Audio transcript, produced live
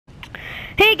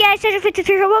Hey guys, Cedric53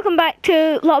 here, welcome back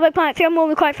to Little Big Planet 3. I'm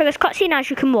only quiet for this cutscene as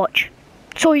you can watch.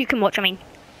 So you can watch, I mean.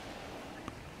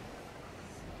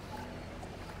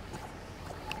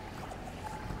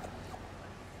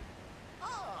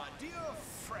 Ah, dear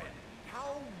friend,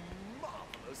 how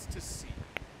marvelous to see.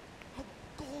 How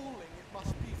galling it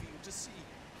must be for you to see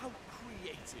how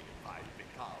creative I've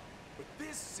become. But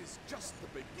this is just the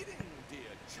beginning, dear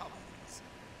chums.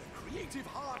 The creative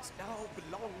heart now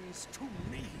belongs to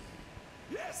me.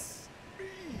 Yes, me!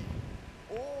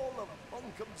 All of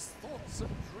Bunkum's thoughts and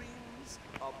dreams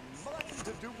are mine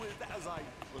to do with as I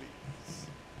please.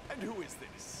 And who is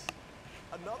this?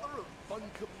 Another of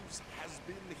Bunkum's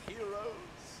has-been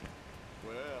heroes?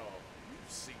 Well, you've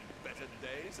seen better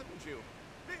days, haven't you?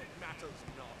 It matters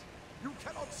not. You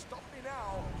cannot stop me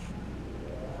now.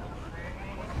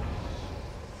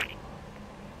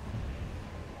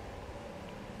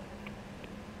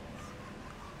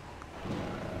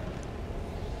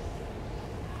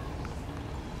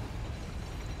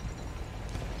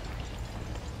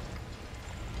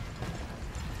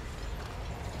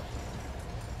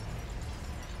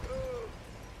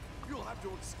 You'll have to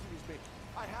excuse me.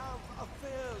 I have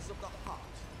affairs of the heart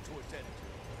to attend to.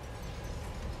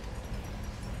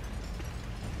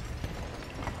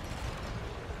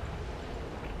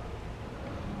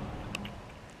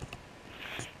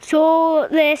 So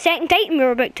the second Titan we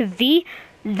were about to V,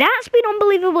 that's been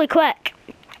unbelievably quick.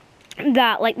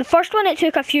 That, like the first one, it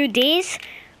took a few days.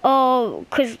 Oh,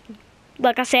 because,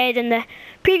 like I said in the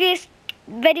previous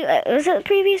video, was it the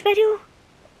previous video?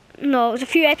 No, it was a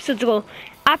few episodes ago.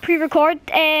 I pre-record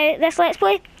this Let's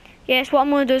Play. Yes, what I'm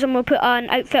going to do is I'm going to put an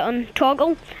outfit on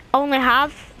toggle. I only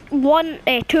have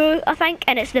two, I think,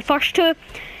 and it's the first two.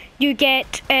 You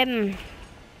get, if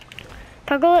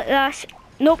I go like this,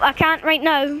 nope, I can't right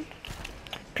now,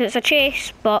 because it's a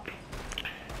chase, but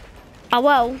I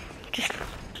will, just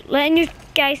letting you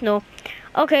guys know.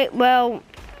 Okay, well,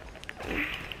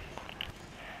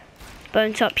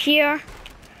 bounce up here.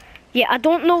 Yeah, I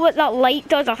don't know what that light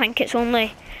does. I think it's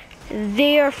only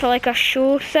there for like a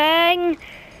show thing.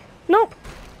 Nope.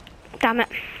 Damn it.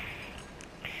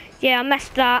 Yeah, I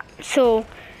missed that. So,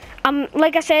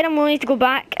 like I said, I'm going to go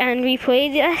back and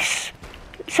replay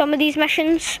some of these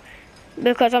missions,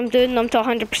 because I'm doing them to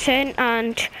 100%,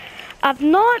 and I've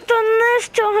not done this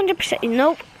to 100%.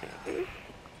 Nope.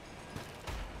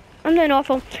 I'm doing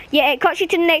awful. Yeah, it cuts you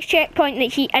to the next checkpoint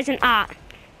that he isn't at.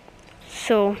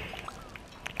 So,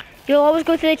 you'll always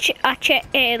go to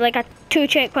the like a 2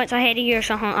 checkpoints ahead of you or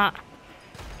something like that.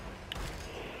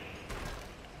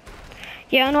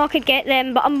 Yeah, I know I could get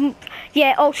them, but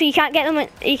yeah. Also, you can't get them.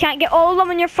 You can't get all of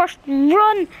them in your first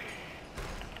run.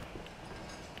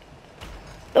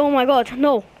 Oh my God!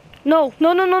 No! No!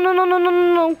 No! No! No! No! No! No! No!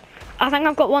 No! No! I think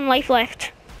I've got 1 life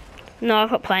left. No, I've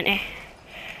got plenty.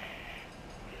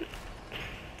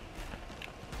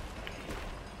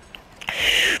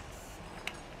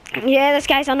 Yeah, this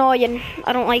guy's annoying.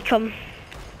 I don't like him.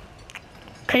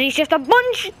 Because he's just a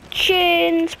bunch of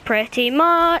chins, pretty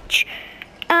much.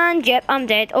 And yep, I'm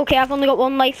dead. Okay, I've only got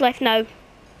 1 life left now.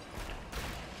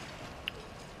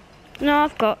 No,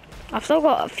 I've still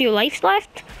got a few lives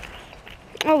left.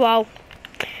 Oh wow.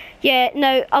 Yeah,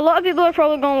 now, a lot of people are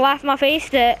probably going to laugh in my face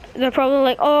that they're probably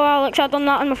like, oh Alex, I've done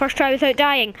that on my first try without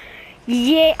dying.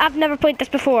 Yeah, I've never played this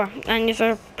before, and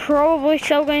you're probably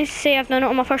still going to say I've done it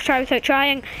on my first try without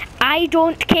trying. I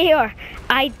don't care.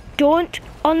 I don't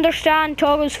understand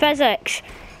Toggle's physics.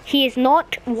 He is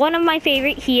not one of my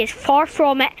favourite. He is far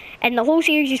from it. In the whole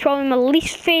series, he's probably my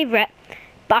least favourite,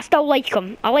 but I still like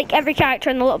him. I like every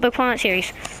character in the Little Big Planet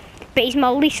series, but he's my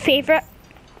least favourite,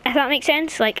 if that makes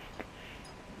sense. Like,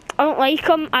 I don't like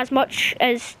him as much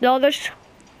as the others.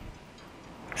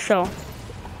 So.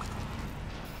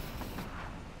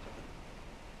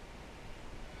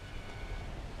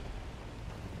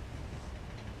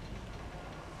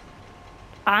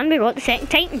 And we got the second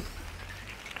Titan.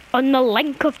 On the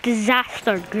link of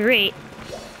disaster. Great.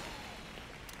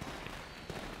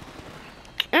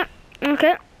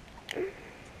 Okay.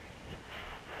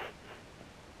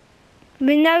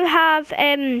 We now have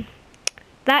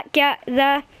that guy,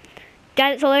 the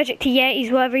guy that's allergic to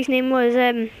Yetis, whatever his name was.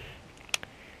 I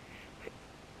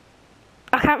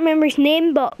can't remember his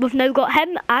name, but we've now got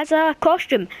him as a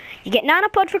costume. You get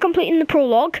Nanopod for completing the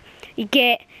prologue. You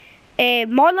get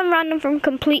Marlon Random from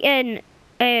completing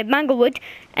Manglewood,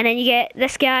 and then you get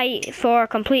this guy for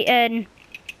completing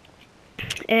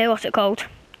what's it called?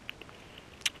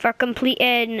 For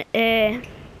completing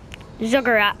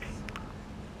Zuggurat.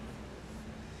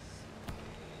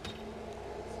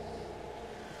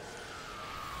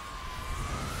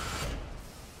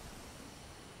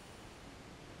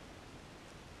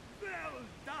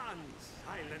 on,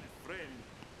 silent friend.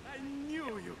 I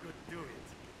knew you could do it.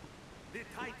 The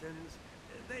Titans,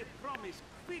 they promise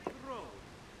quick road.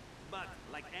 But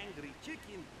like angry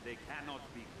chicken, they cannot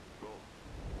be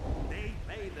controlled. They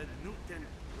pay the Newton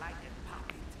like a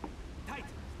puppet.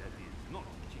 Titans, that is, not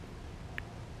chicken.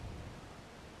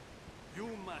 You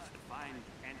must find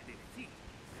and defeat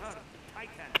third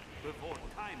Titan before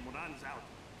time runs out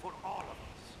for all of us.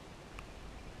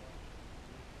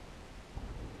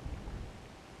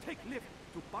 Take lift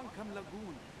to Bunkum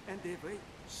Lagoon and evade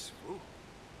Swoop.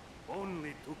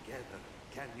 Only together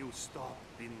can you stop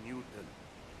the Newton.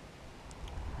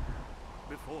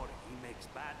 Before he makes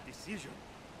bad decision,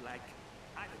 like,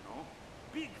 I don't know,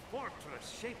 big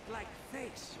fortress shaped like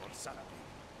face or something.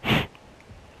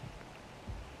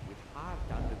 With heart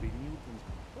under the Newton's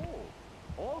control,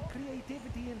 all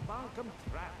creativity in Bunkum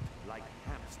trapped like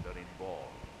hamster in ball.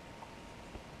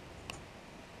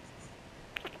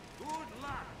 Good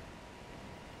luck!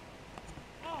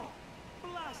 Oh,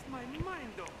 blast my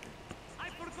mind open! I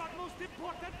forgot most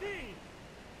important thing!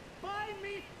 Buy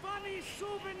me funny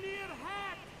souvenir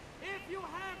hat if you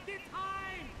have the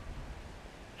time!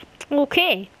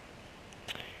 Okay.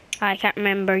 I can't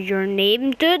remember your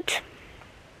name, dude.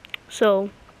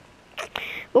 So,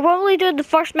 we'll probably do the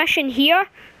first mission here,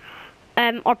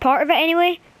 or part of it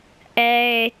anyway,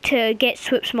 to get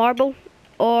Swoop's marble,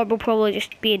 or we'll probably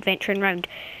just be adventuring around.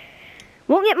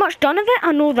 Won't get much done of it,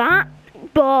 I know that,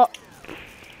 but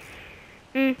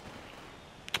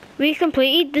we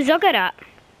completed the Zuggurat.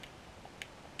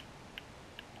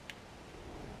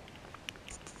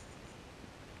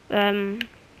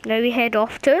 Now we head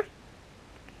off to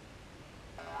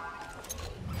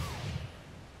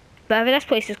whatever this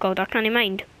place is called, I can't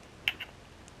mind.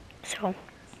 So,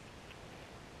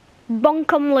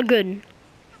 Bunkum Lagoon.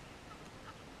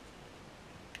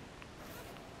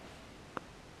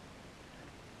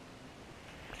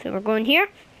 So we're going here,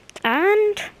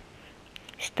 and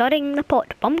studying the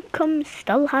pot. Bunkum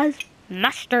still has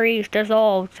mysteries to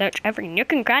solve. Search every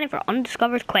nook and cranny for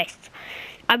undiscovered quests.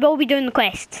 I will be doing the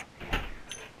quests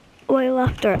while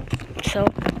after it, so.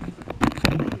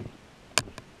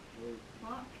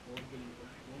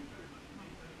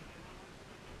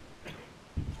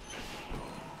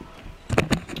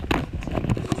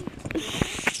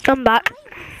 I'm back.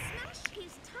 Smash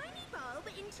his tiny bulb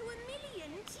into a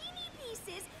million teeny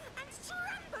pieces and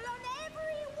trample on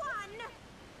every one.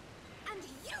 And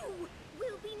you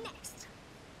will be next.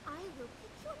 I will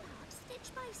pick you apart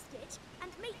stitch by stitch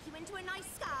and make you into a nice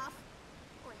scarf.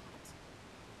 Or a hat.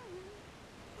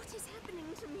 What is happening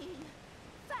to me?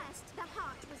 First, the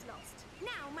heart was lost.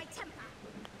 Now, my temper.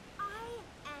 I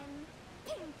am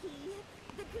Pinky,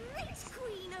 the great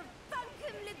queen of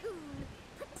Bunkum Lagoon.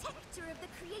 Protector of the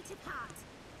creative heart,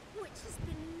 which has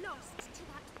been lost to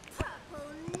that purple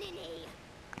ninny.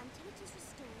 Until it is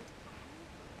restored,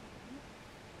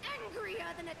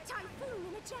 angrier than a typhoon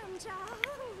in a jam jar.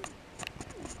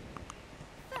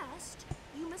 First,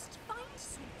 you must find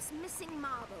Swoop's missing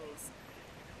marbles.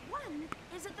 One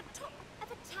is at the top of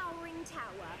a towering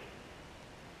tower,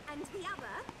 and the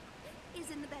other is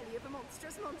in the belly of a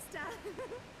monstrous monster.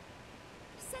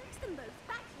 Send them both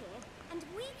back here, and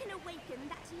we can awaken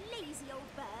that lazy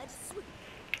old bird, Swoop.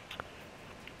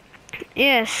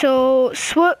 Yeah, so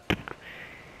Swoop,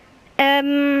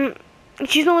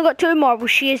 she's only got 2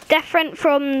 marbles. She is different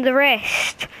from the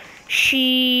rest.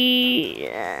 She,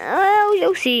 well,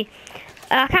 you'll see.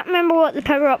 I can't remember what the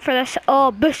power up for this.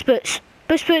 Oh, Boost Boots.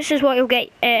 Boost Boots is what you'll get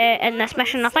in this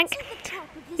mission, I think.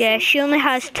 Yeah, she only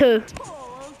has 2.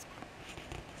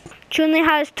 She only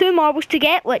has 2 marbles to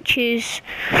get, which is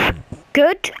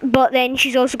good, but then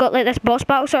she's also got like this boss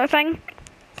battle sort of thing.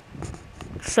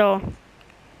 So,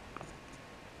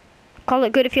 call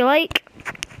it good if you like.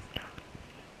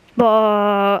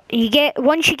 But you get,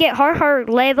 once you get her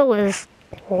level is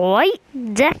quite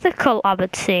difficult, I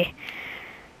would say.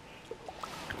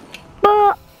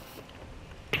 But,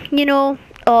 you know,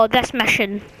 oh, this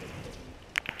mission.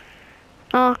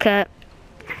 Okay.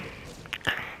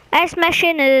 This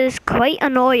mission is quite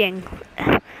annoying,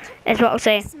 is what I'll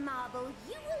say. Marble,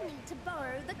 you will need to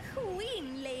borrow the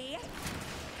queenly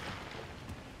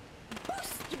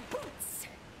Boost Boots.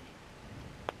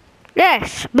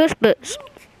 Yes, Boost Boots.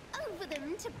 Walk over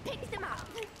them to pick them up.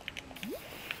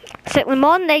 Stick them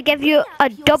on, they give you a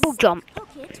double jump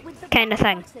kind of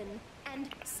thing. And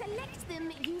select them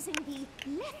using the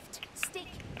left stick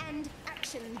and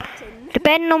action button.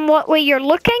 Depending on what way you're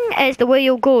looking is the way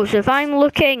you'll go. So if I'm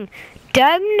looking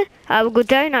down, I will go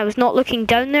down. I was not looking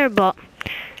down there, but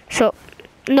so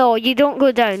no, you don't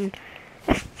go down.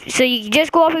 So you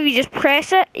just go up if you just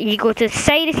press it. You go to the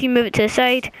side if you move it to the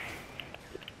side.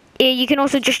 You can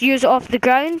also just use it off the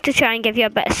ground to try and give you a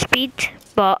bit of speed,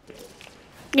 but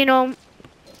you know,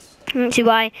 I don't see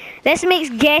why. This makes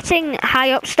getting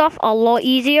high up stuff a lot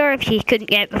easier if you couldn't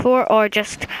get it before or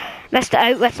just missed it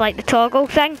out with like the toggle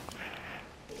thing.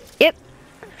 Yep.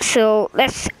 So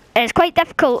this is quite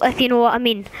difficult if you know what I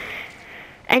mean.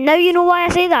 And now you know why I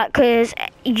say that, because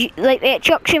like it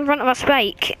chucks you in front of a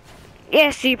spike.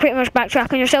 Yes, so you pretty much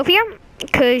backtrack on yourself here,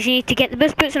 because you need to get the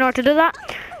boost boots in order to do that.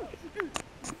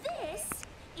 This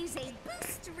is a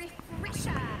boost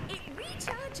refresher. It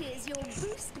recharges your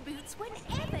boost boots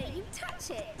whenever you touch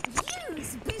it.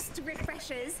 Use boost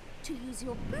refreshers to use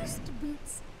your boost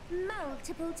boots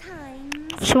multiple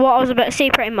times. So what I was about to say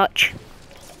pretty much.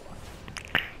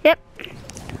 Yep.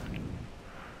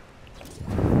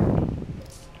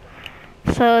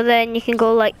 So then you can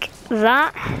go like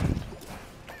that,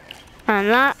 and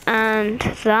that, and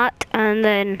that, and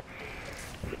then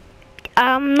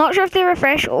I'm not sure if they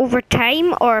refresh over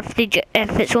time or if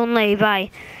it's only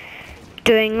by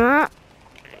doing that,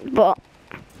 but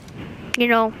you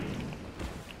know.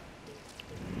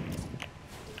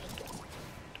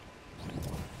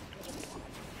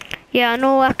 Yeah, I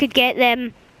know I could get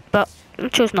them, but I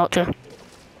chose not to.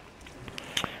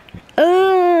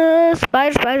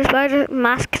 Spider,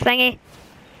 mask thingy.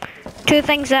 Two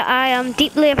things that I am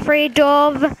deeply afraid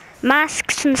of: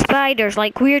 masks and spiders,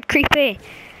 like weird, creepy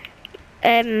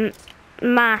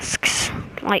masks.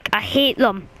 Like, I hate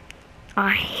them.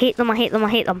 I hate them.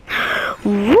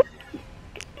 Whoop.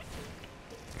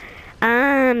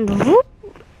 And whoop.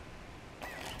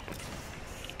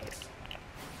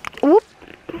 Whoop.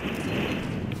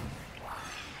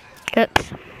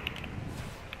 Oops.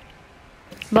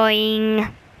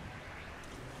 Boing.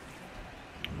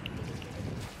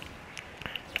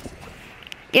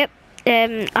 Yep,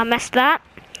 I missed that.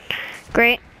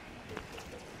 Great.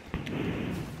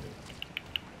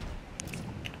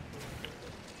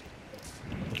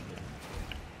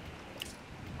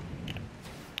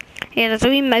 Yeah, there's a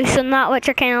wee mouse on that, which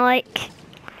I kind of like.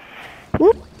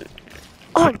 Whoop.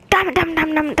 Oh, damn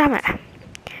it.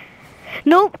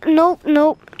 Nope.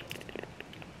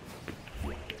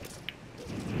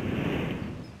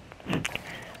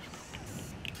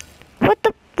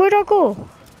 Where'd I go?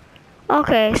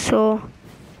 Okay, so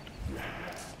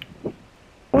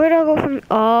where'd I go from?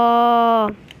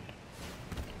 Oh,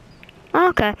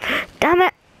 okay. Damn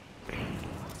it.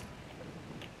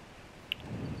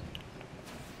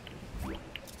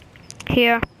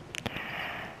 Here.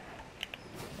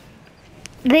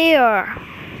 There.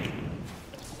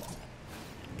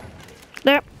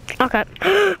 Okay.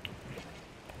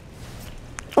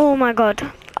 Oh my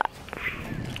god.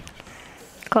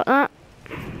 Got that.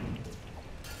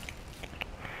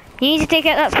 You need to take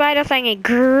out that spider thingy.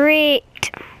 Great.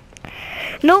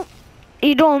 Nope,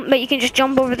 you don't, but you can just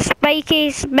jump over the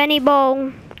spikies. Mini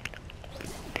ball.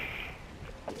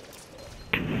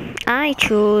 I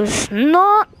chose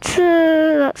not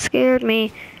to. That scared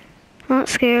me. No,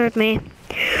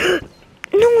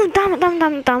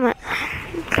 damn it.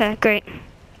 Okay, great.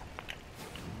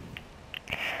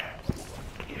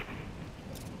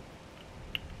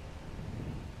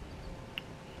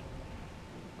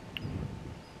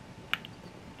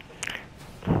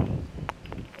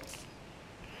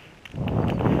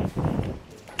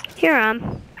 Here I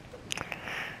am.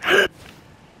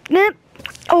 Nope.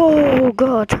 Oh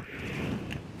god.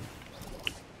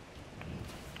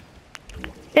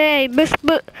 Hey, boost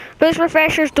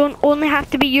refreshers don't only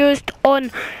have to be used on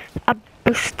a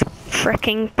boost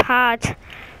freaking pad.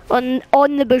 On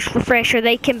the boost refresher,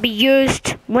 they can be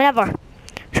used whenever.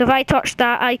 So if I touched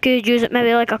that, I could use it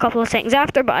maybe like a couple of seconds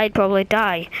after, but I'd probably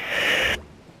die.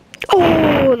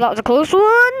 Oh, that was a close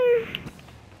one.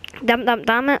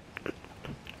 Damn it.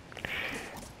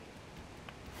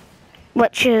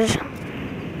 Which is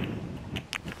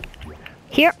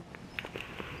here.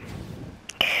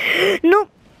 Nope.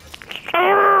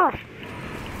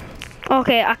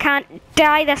 Okay, I can't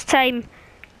die this time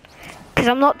because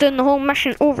I'm not doing the whole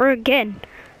mission over again.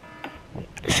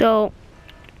 So,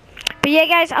 but yeah,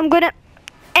 guys, I'm gonna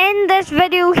end this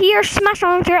video here. Smash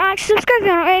on with your action, subscribe if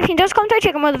you're not, if you just come to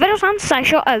check out more of the videos, and sign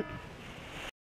shot out.